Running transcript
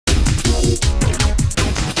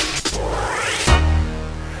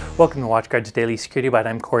Welcome to WatchGuard's Daily Security Byte.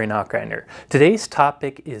 I'm Nachreiner. Today's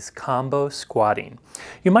topic is combo squatting.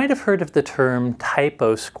 You might have heard of the term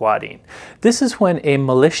typo squatting. This is when a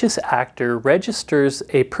malicious actor registers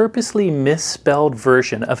a purposely misspelled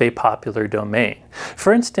version of a popular domain.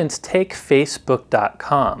 For instance, take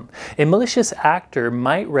Facebook.com. A malicious actor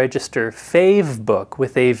might register favebook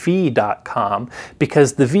with a v.com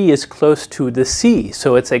because the v is close to the c,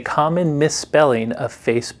 so it's a common misspelling of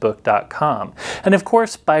Facebook.com. And of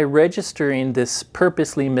course, by registering this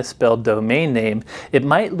purposely misspelled domain name, it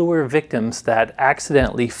might lure victims that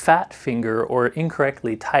accidentally fat finger or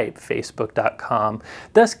incorrectly type facebook.com,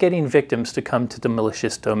 thus getting victims to come to the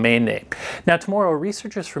malicious domain name. Now tomorrow,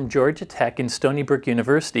 researchers from Georgia Tech and Stony Brook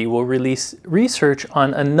University will release research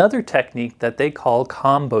on another technique that they call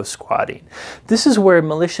combo squatting. This is where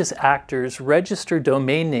malicious actors register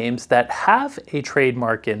domain names that have a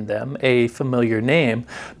trademark in them, a familiar name,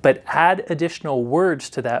 but add additional words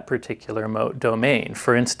to that particular domain.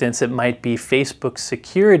 For instance, it might be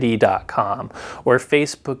facebooksecurity.com or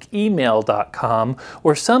facebookemail.com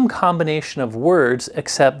or some combination of words,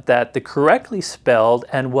 except that the correctly spelled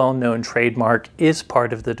and well-known trademark is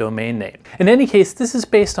part of the domain name. In any case, this is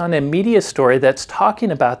based on a media story that's talking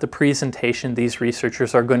about the presentation these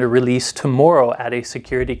researchers are going to release tomorrow at a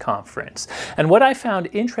security conference. And what I found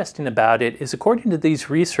interesting about it is, according to these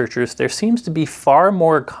researchers, there seems to be far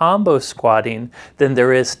more combo squatting than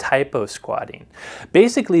there is typo squatting.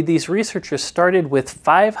 Basically, these researchers started with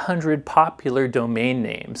 500 popular domain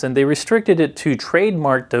names, and they restricted it to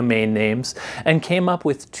trademark domain names and came up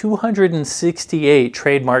with 268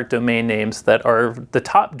 trademark domain names that are the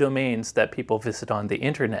top domains that people visit on the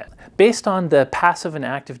internet. Based on the passive and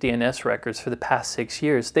active DNS records for the past 6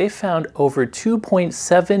 years, they found over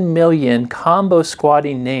 2.7 million combo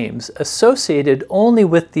squatting names associated only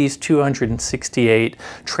with these 268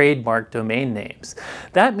 trademark domain names.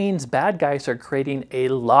 That means bad guys are creating a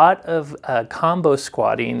lot of combo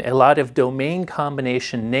squatting, a lot of domain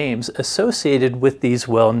combination names associated with these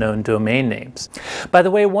well-known domain names. By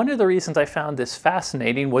the way, one of the reasons I found this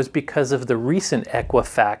fascinating was because of the recent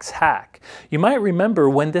Equifax hack. You might remember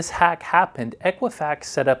when this hack happened, Equifax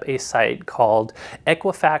set up a site called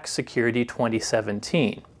Equifax Security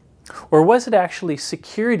 2017. Or was it actually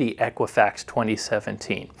Security Equifax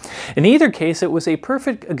 2017? In either case, it was a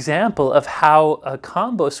perfect example of how a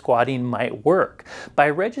combo squatting might work. By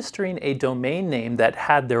registering a domain name that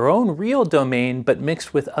had their own real domain but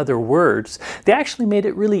mixed with other words, they actually made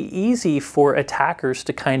it really easy for attackers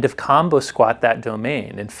to kind of combo squat that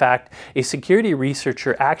domain. In fact, a security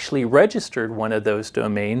researcher actually registered one of those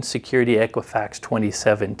domains, Security Equifax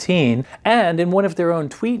 2017, and in one of their own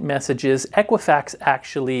tweet messages, Equifax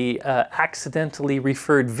actually accidentally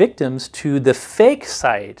referred victims to the fake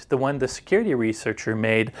site, the one the security researcher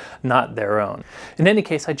made, not their own. In any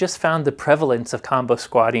case, I just found the prevalence of combo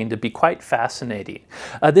squatting to be quite fascinating.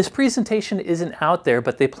 This presentation isn't out there,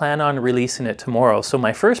 but they plan on releasing it tomorrow. So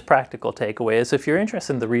my first practical takeaway is, if you're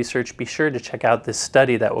interested in the research, be sure to check out this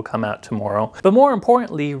study that will come out tomorrow. But more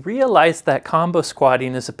importantly, realize that combo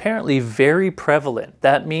squatting is apparently very prevalent.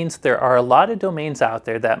 That means there are a lot of domains out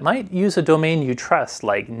there that might use a domain you trust,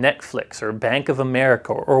 like Netflix or Bank of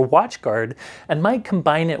America or WatchGuard, and might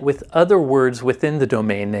combine it with other words within the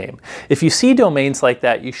domain name. If you see domains like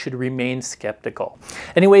that, you should remain skeptical.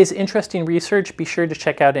 Anyways, interesting research. Be sure to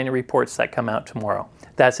check out any reports that come out tomorrow.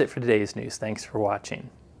 That's it for today's news. Thanks for watching.